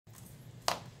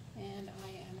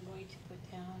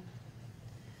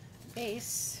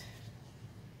base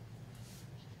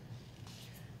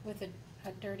with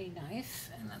a dirty knife,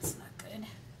 and that's not good.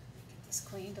 Get this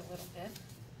cleaned a little bit.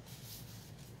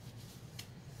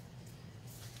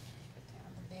 Put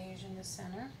down the beige in the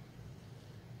center.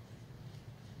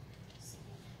 See,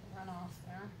 run off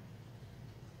there.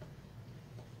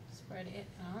 Spread it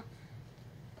out.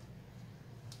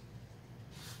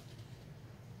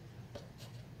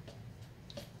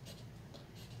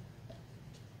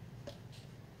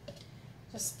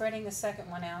 Just spreading the second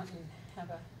one out and have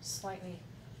a slightly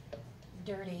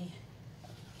dirty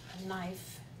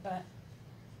knife, but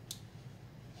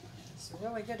it's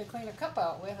really good to clean a cup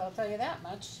out with, I'll tell you that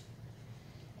much.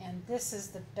 And this is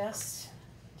the best.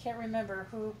 Can't remember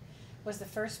who was the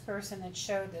first person that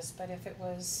showed this, but if it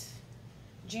was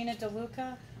Gina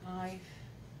DeLuca, I'm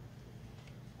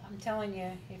telling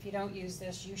you, if you don't use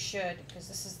this, you should, because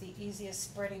this is the easiest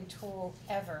spreading tool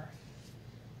ever.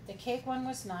 The cake one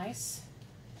was nice.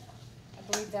 I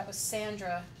believe that was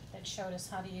Sandra that showed us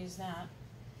how to use that,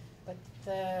 but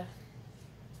it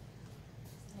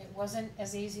wasn't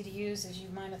as easy to use as you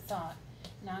might have thought.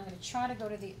 Now I'm going to try to go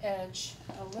to the edge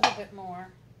a little bit more,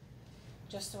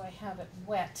 just so I have it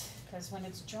wet, because when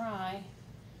it's dry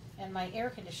and my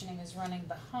air conditioning is running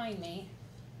behind me,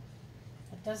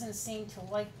 it doesn't seem to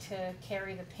like to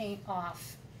carry the paint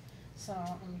off. So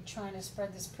I'm trying to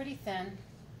spread this pretty thin,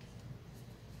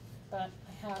 but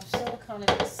I have silicone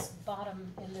in this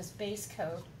bottom, in this base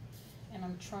coat, and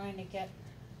I'm trying to get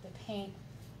the paint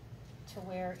to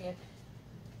where the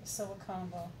silicone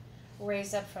will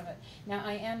raise up from it. Now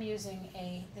I am using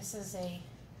this is a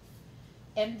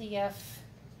MDF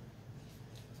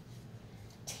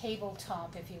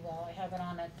tabletop, if you will. I have it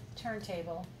on a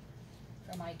turntable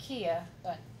from IKEA,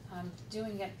 but I'm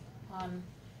doing it on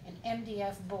an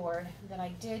MDF board that I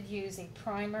did use a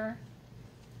primer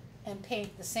and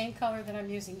paint the same color that I'm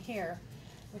using here,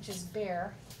 which is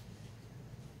bare.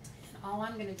 And all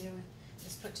I'm going to do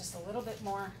is put just a little bit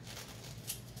more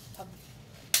of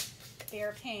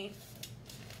bare paint,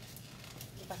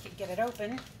 if I could get it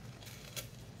open.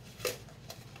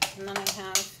 And then I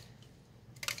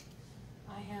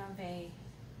have a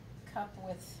cup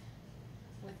with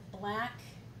black,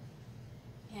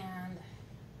 and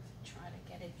try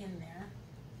to get it in there,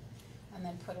 and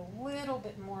then put a little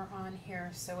bit more on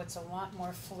here so it's a lot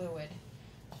more fluid,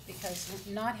 because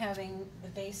not having the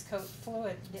base coat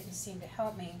fluid didn't seem to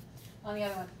help me on the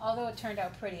other one, although it turned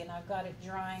out pretty, and I've got it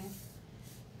drying,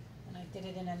 and I did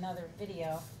it in another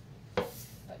video.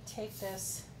 But take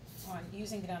this, I'm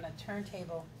using it on a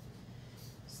turntable.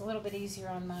 It's a little bit easier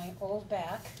on my old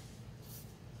back.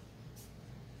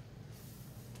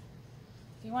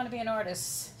 If you want to be an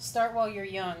artist, start while you're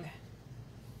young,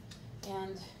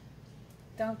 and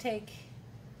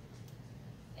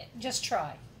just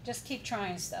try. Just keep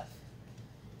trying stuff.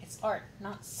 It's art,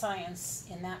 not science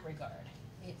in that regard.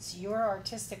 It's your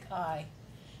artistic eye.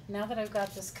 Now that I've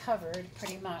got this covered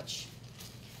pretty much,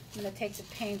 I'm going to take the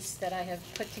paints that I have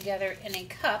put together in a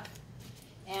cup,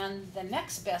 and the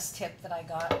next best tip that I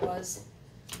got was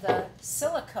the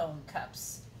silicone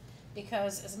cups,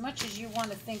 because as much as you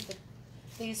want to think that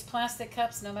these plastic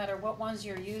cups, no matter what ones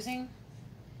you're using,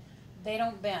 they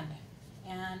don't bend,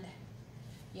 and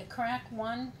you crack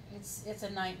one, it's a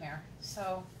nightmare.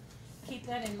 So keep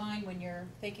that in mind when you're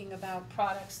thinking about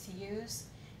products to use,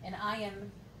 and I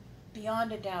am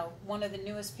beyond a doubt one of the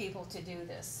newest people to do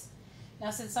this.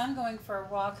 Now, since I'm going for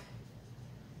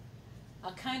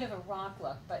a kind of a rock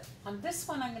look, but on this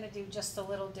one I'm going to do just a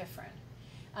little different.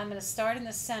 I'm going to start in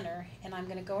the center, and I'm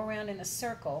going to go around in a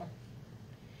circle.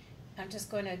 I'm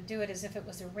just going to do it as if it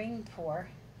was a ring pour,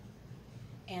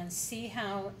 and see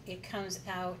how it comes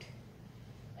out.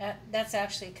 That's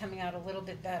actually coming out a little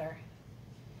bit better.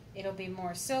 It'll be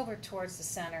more silver towards the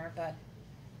center, but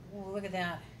ooh, look at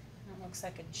that. It looks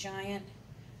like a giant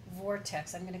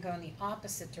vortex. I'm going to go in the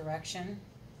opposite direction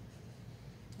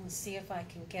and see if I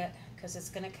can get, because it's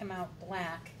going to come out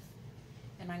black,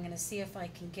 and I'm going to see if I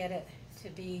can get it to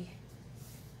be,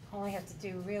 all I have to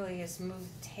do really is move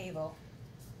the table,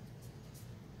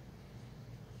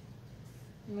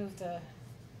 move the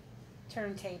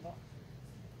turntable,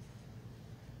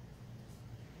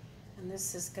 and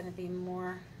this is going to be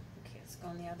more, okay, let's go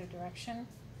in the other direction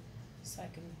so I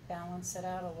can balance it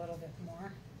out a little bit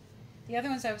more. The other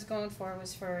ones I was going for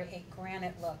was for a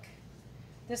granite look.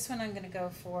 This one I'm going to go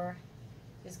for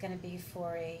is going to be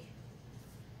for a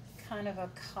kind of a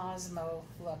cosmo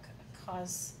look, a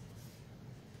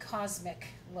cosmic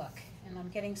look. And I'm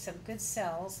getting some good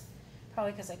cells,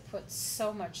 probably because I put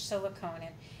so much silicone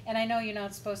in. And I know you're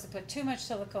not supposed to put too much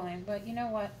silicone in, but you know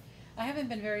what? I haven't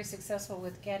been very successful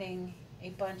with getting a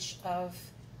bunch of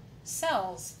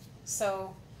cells.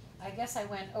 So I guess I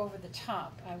went over the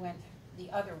top. I went the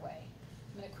other way.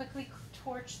 I'm going to quickly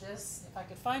torch this. If I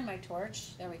could find my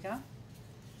torch. There we go.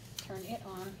 Turn it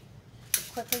on.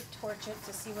 Quickly torch it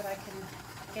to see what I can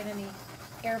get any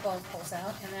air bubbles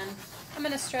out. And then I'm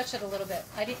going to stretch it a little bit.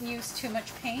 I didn't use too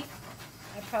much paint.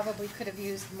 I probably could have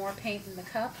used more paint in the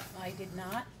cup. I did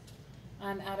not.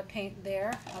 I'm out of paint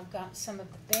there. I've got some of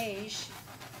the beige,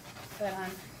 but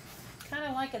I'm kind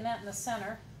of liking that in the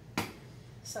center.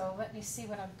 So let me see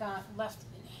what I've got left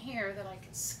in here that I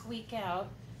can squeak out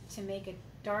to make a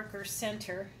darker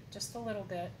center, just a little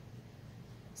bit.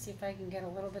 See if I can get a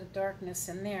little bit of darkness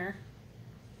in there.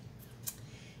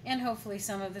 And hopefully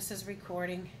some of this is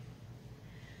recording.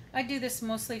 I do this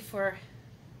mostly for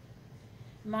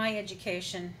my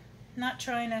education, not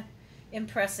trying to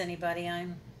impress anybody.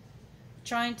 I'm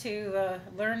trying to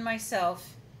learn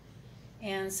myself,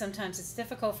 and sometimes it's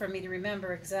difficult for me to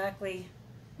remember exactly,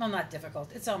 well, not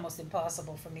difficult, it's almost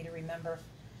impossible for me to remember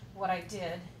what I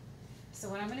did. So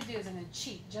what I'm going to do is I'm going to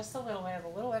cheat just a little. I have a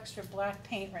little extra black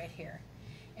paint right here,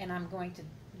 and I'm going to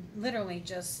literally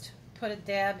just put a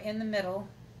dab in the middle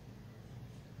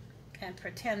and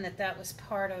pretend that that was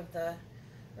part of the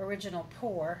original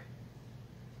pour,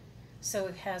 so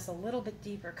it has a little bit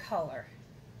deeper color.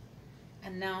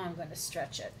 And now I'm going to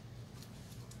stretch it.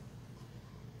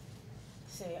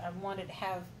 See, I wanted to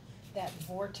have that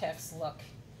vortex look,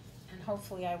 and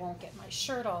hopefully I won't get my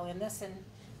shirt all in this, and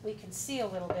we can see a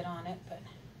little bit on it,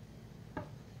 but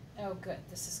oh good,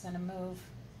 this is going to move.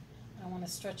 I don't want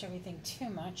to stretch everything too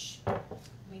much. Let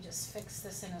me just fix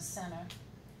this in the center,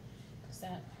 because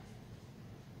that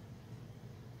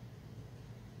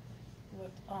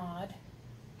looked odd.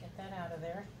 Get that out of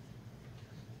there.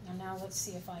 And now let's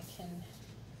see if I can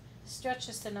stretch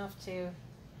just enough to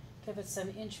give it some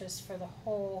interest for the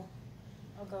whole.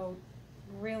 I'll go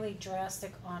really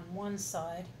drastic on one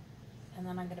side, and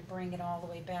then I'm going to bring it all the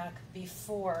way back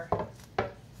before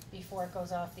it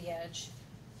goes off the edge.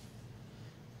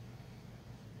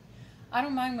 I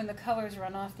don't mind when the colors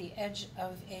run off the edge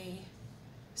of a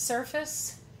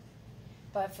surface,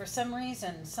 but for some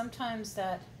reason, sometimes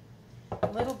that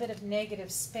little bit of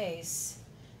negative space,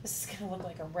 this is going to look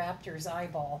like a raptor's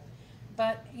eyeball,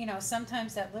 but you know,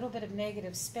 sometimes that little bit of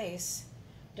negative space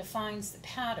defines the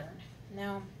pattern.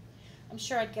 Now, I'm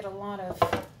sure I'd get a lot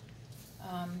of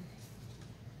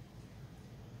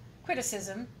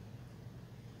criticism,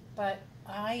 but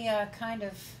I kind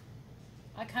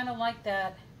of like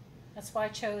that. That's why I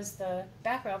chose the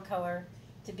background color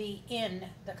to be in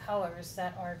the colors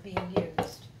that are being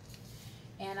used.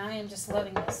 And I am just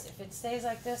loving this. If it stays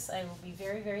like this, I will be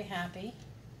very, very happy.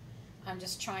 I'm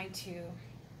just trying to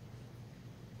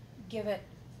give it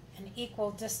an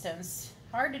equal distance.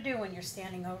 Hard to do when you're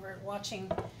standing over it,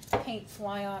 watching paint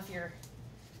fly off your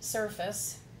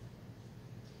surface.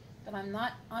 But I'm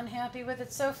not unhappy with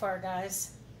it so far,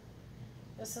 guys.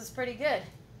 This is pretty good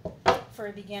for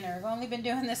a beginner. I've only been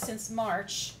doing this since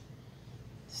March.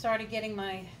 Started getting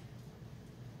my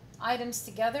items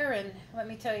together, and let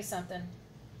me tell you something.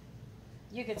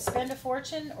 You could spend a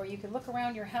fortune, or you could look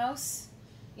around your house.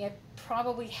 Yet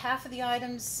probably half of the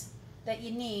items that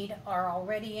you need are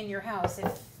already in your house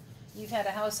if you've had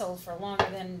a household for longer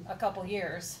than a couple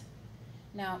years.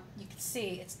 Now, you can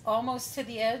see it's almost to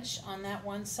the edge on that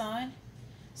one side,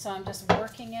 so I'm just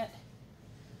working it.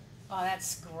 Oh,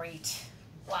 that's great.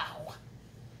 Wow.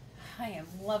 I am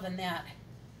loving that.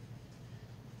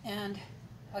 And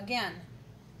again,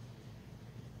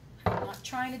 I'm not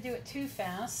trying to do it too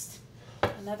fast.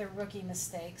 Another rookie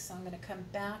mistake, so I'm going to come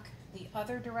back the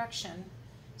other direction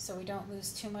so we don't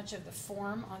lose too much of the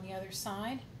form on the other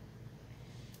side.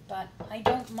 But I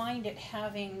don't mind it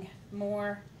having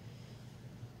more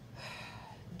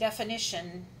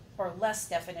definition, or less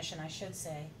definition I should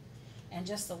say, and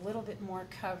just a little bit more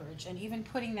coverage. And even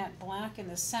putting that black in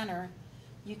the center,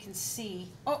 you can see,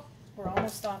 oh, we're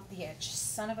almost off the edge.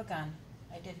 Son of a gun.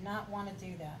 I did not want to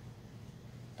do that.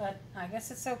 But I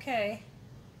guess it's okay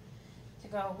to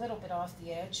go a little bit off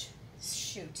the edge.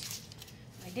 Shoot.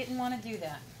 I didn't want to do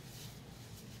that.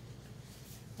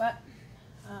 But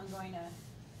I'm going to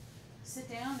sit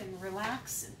down and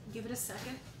relax and give it a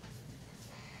second.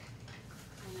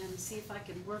 And then see if I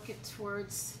can work it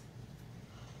towards,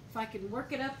 if I can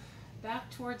work it up back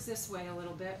towards this way a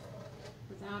little bit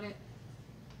without it.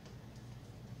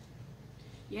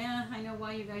 Yeah, I know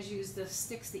why you guys use the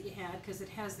sticks that you had, because it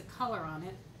has the color on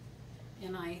it.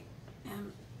 And I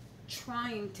am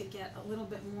trying to get a little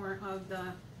bit more of the,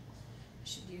 I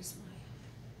should use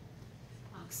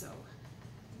my OXO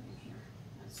in here.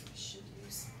 That's what I should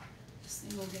use. This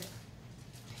thing will get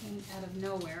paint out of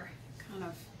nowhere. Kind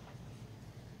of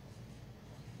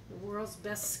The world's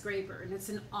best scraper, and it's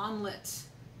an omelet.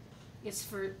 It's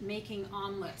for making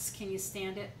omelets. Can you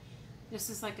stand it? This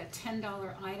is like a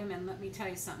 $10 item, and let me tell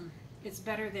you something. It's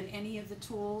better than any of the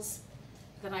tools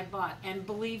that I bought. And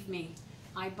believe me,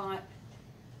 I bought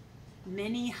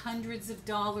many hundreds of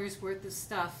dollars worth of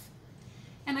stuff,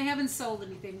 and I haven't sold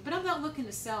anything, but I'm not looking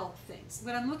to sell things.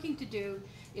 What I'm looking to do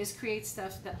is create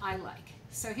stuff that I like.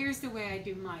 So here's the way I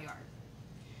do my art.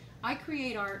 I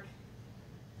create art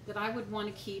that I would want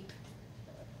to keep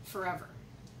forever.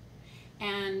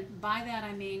 And by that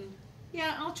I mean,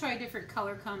 yeah, I'll try different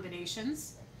color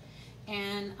combinations,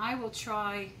 and I will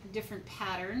try different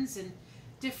patterns and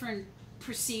different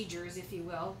procedures, if you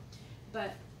will,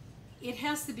 but it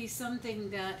has to be something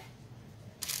that,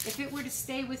 if it were to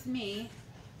stay with me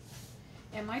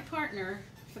and my partner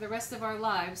for the rest of our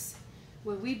lives,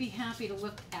 would we be happy to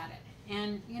look at it?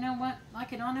 And you know what? I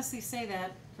can honestly say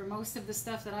that for most of the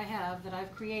stuff that I have, that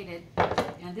I've created,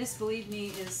 and this, believe me,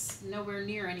 is nowhere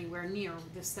near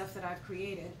the stuff that I've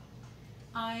created,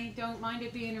 I don't mind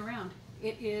it being around.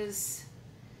 It is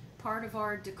part of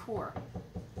our decor.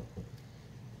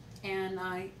 And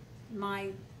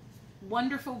my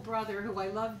wonderful brother, who I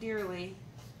love dearly,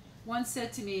 once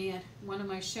said to me at one of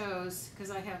my shows, because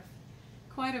I have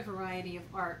quite a variety of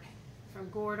art, from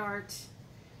gourd art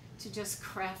to just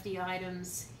crafty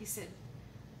items, he said,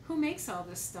 "Who makes all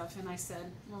this stuff?" And I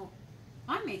said, "Well,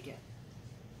 I make it."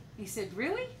 He said,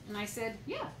 "Really?" And I said,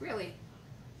 "Yeah, really."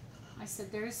 I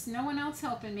said, "There's no one else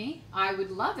helping me. I would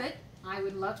love it. I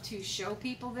would love to show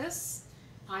people this.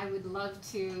 I would love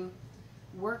to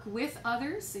work with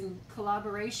others in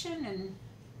collaboration, and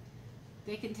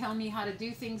they can tell me how to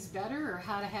do things better or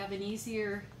how to have an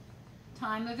easier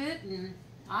time of it, and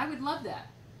I would love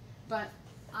that. But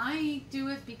I do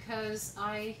it because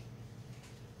I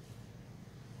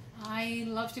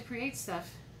love to create stuff.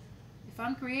 If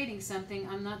I'm creating something,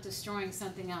 I'm not destroying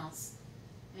something else,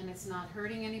 and it's not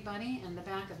hurting anybody, and the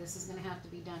back of this is going to have to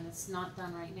be done. It's not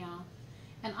done right now,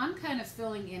 and I'm kind of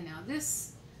filling in now.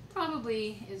 This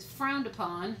probably is frowned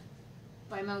upon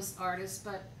by most artists,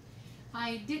 but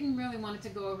I didn't really want it to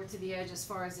go over to the edge as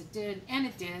far as it did, and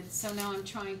it did, so now I'm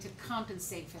trying to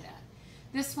compensate for that.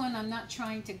 This one, I'm not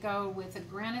trying to go with a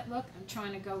granite look. I'm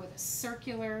trying to go with a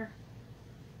circular,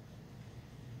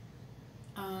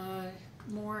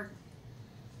 more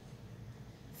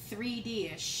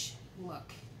 3D-ish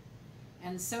look.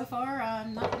 And so far,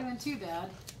 I'm not doing too bad.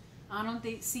 I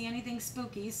don't see anything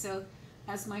spooky, so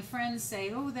as my friends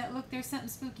say, "Oh, that look, there's something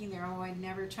spooky in there." Oh, I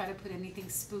never try to put anything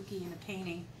spooky in a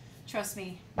painting. Trust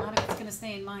me, not if it's going to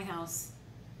stay in my house.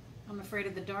 I'm afraid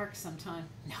of the dark sometime.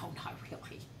 No, not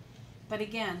really. But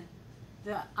again,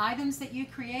 the items that you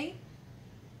create,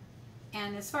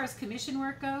 and as far as commission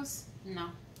work goes,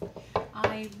 no.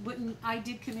 I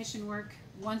did commission work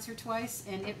once or twice,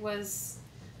 and it was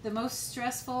the most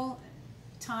stressful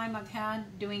time I've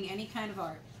had doing any kind of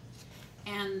art.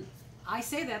 And I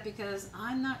say that because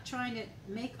I'm not trying to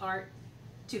make art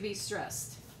to be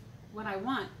stressed. What I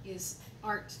want is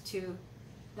art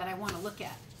that I want to look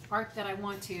at. Art that I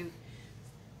want to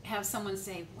have someone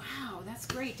say, "Wow, that's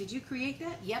great. Did you create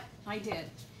that?" Yep, I did.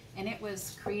 And it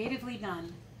was creatively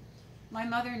done. My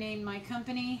mother named my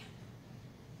company,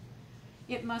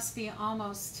 it must be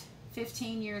almost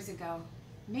 15 years ago,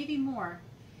 maybe more.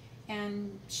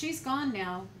 And she's gone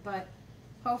now, but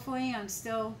hopefully I'm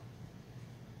still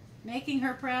making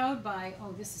her proud by,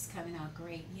 oh, this is coming out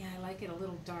great. Yeah, I like it a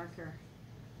little darker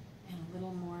and a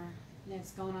little more. And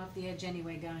it's going off the edge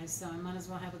anyway, guys, so I might as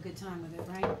well have a good time with it,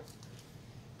 right?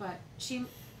 But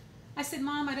I said,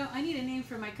 "Mom, I need a name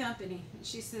for my company." And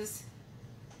she says,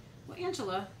 "Well,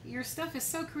 Angela, your stuff is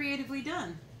so creatively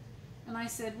done." And I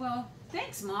said, "Well,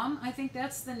 thanks, Mom. I think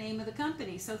that's the name of the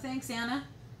company. So thanks, Anna.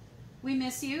 We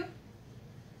miss you.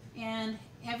 And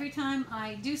every time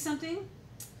I do something,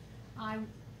 I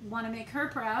want to make her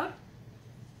proud.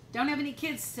 Don't have any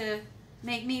kids to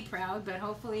make me proud, but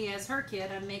hopefully as her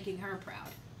kid, I'm making her proud."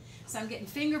 So I'm getting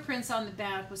fingerprints on the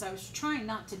back, which I was trying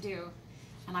not to do.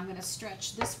 And I'm going to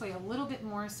stretch this way a little bit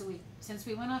more, so since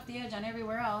we went off the edge on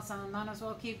everywhere else, I might as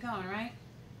well keep going, right?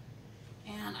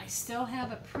 And I still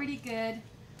have a pretty good,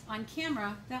 on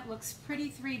camera, that looks pretty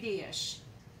 3D-ish.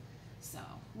 So,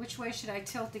 which way should I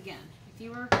tilt again? If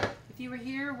you were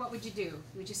here, what would you do?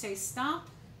 Would you say stop,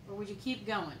 or would you keep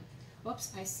going?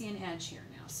 Whoops, I see an edge here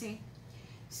now. See,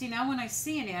 now when I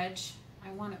see an edge,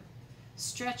 I want to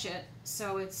stretch it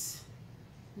so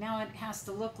now it has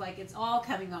to look like it's all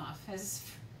coming off. Has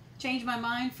changed my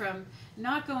mind from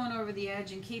not going over the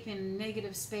edge and keeping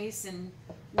negative space in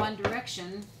one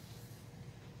direction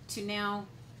to now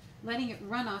letting it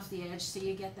run off the edge, so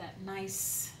you get that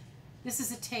nice, this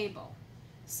is a table.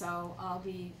 So I'll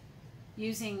be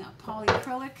using a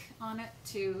polyacrylic on it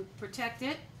to protect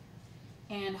it,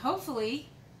 and hopefully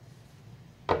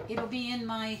it'll be in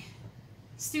my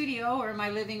studio or my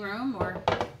living room or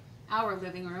our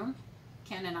living room,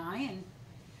 Ken and I, and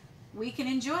we can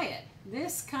enjoy it.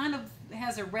 This kind of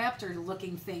has a raptor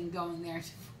looking thing going there.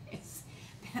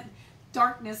 That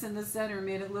darkness in the center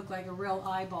made it look like a real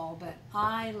eyeball, but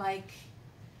I like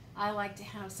to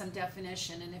have some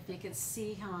definition, and if you could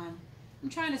see how I'm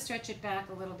trying to stretch it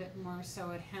back a little bit more so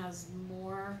it has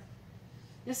more.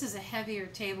 This is a heavier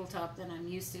tabletop than I'm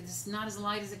used to. This is not as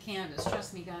light as a canvas,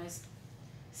 trust me guys.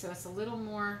 So it's a little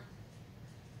more,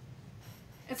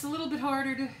 it's a little bit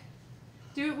harder to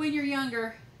do it when you're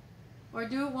younger or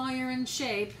do it while you're in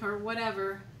shape or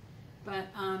whatever. But,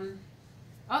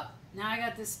 oh, now I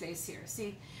got this space here.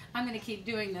 See, I'm going to keep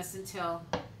doing this until,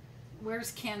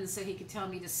 where's Ken so he could tell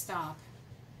me to stop?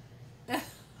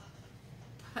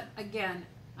 But again,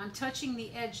 I'm touching the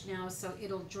edge now so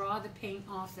it'll draw the paint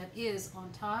off that is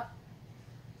on top.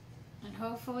 And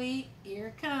hopefully, here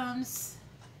it comes.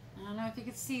 I don't know if you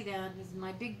can see that. This is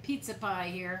my big pizza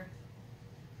pie here.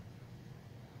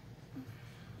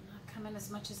 Not coming as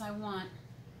much as I want.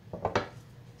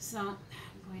 So, I'm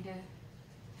going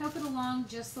to help it along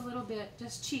just a little bit.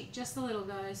 Just cheat just a little,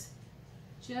 guys.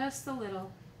 Just a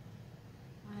little.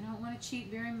 I don't want to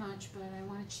cheat very much, but I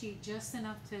want to cheat just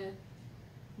enough to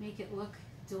make it look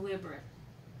deliberate.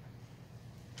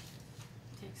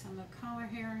 Take some of the color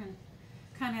here, and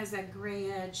kind of has that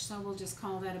gray edge, so we'll just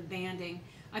call that a banding.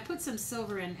 I put some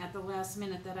silver in at the last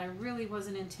minute that I really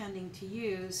wasn't intending to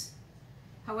use.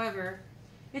 However,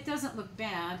 it doesn't look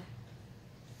bad.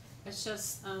 It's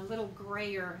just a little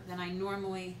grayer than I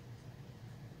normally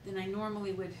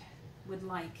would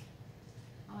like.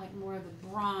 I like more of the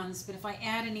bronze, but if I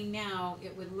add any now,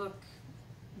 it would look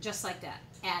just like that,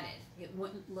 added. It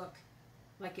wouldn't look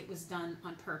like it was done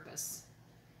on purpose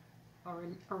or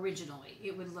originally.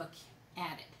 It would look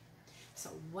added. So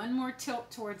one more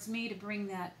tilt towards me to bring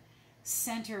that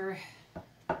center,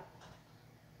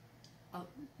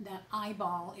 that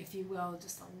eyeball, if you will,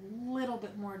 just a little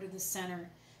bit more to the center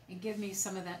and give me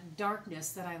some of that darkness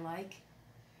that I like.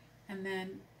 And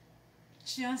then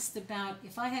just about,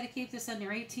 if I had to keep this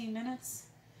under 18 minutes,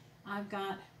 I've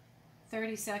got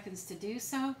 30 seconds to do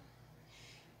so.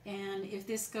 And if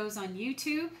this goes on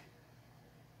YouTube,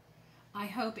 I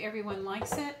hope everyone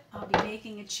likes it. I'll be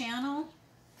making a channel.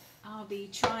 I'll be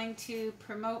trying to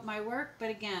promote my work, but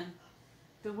again,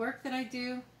 the work that I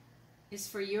do is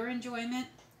for your enjoyment,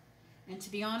 and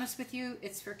to be honest with you,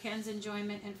 it's for Ken's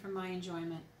enjoyment and for my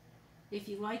enjoyment. If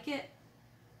you like it,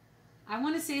 I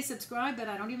want to say subscribe, but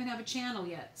I don't even have a channel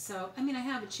yet. So, I mean, I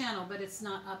have a channel, but it's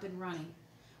not up and running.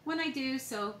 When I do,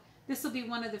 so this will be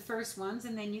one of the first ones,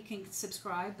 and then you can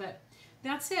subscribe, but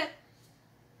that's it.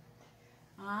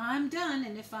 I'm done,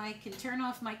 and if I can turn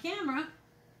off my camera,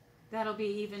 that'll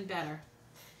be even better.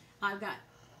 I've got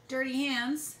dirty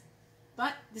hands,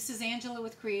 but this is Angela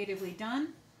with Creatively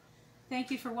Done. Thank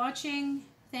you for watching.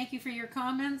 Thank you for your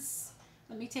comments.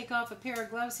 Let me take off a pair of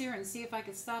gloves here and see if I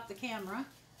can stop the camera.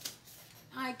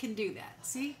 I can do that.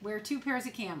 See? Wear two pairs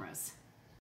of cameras.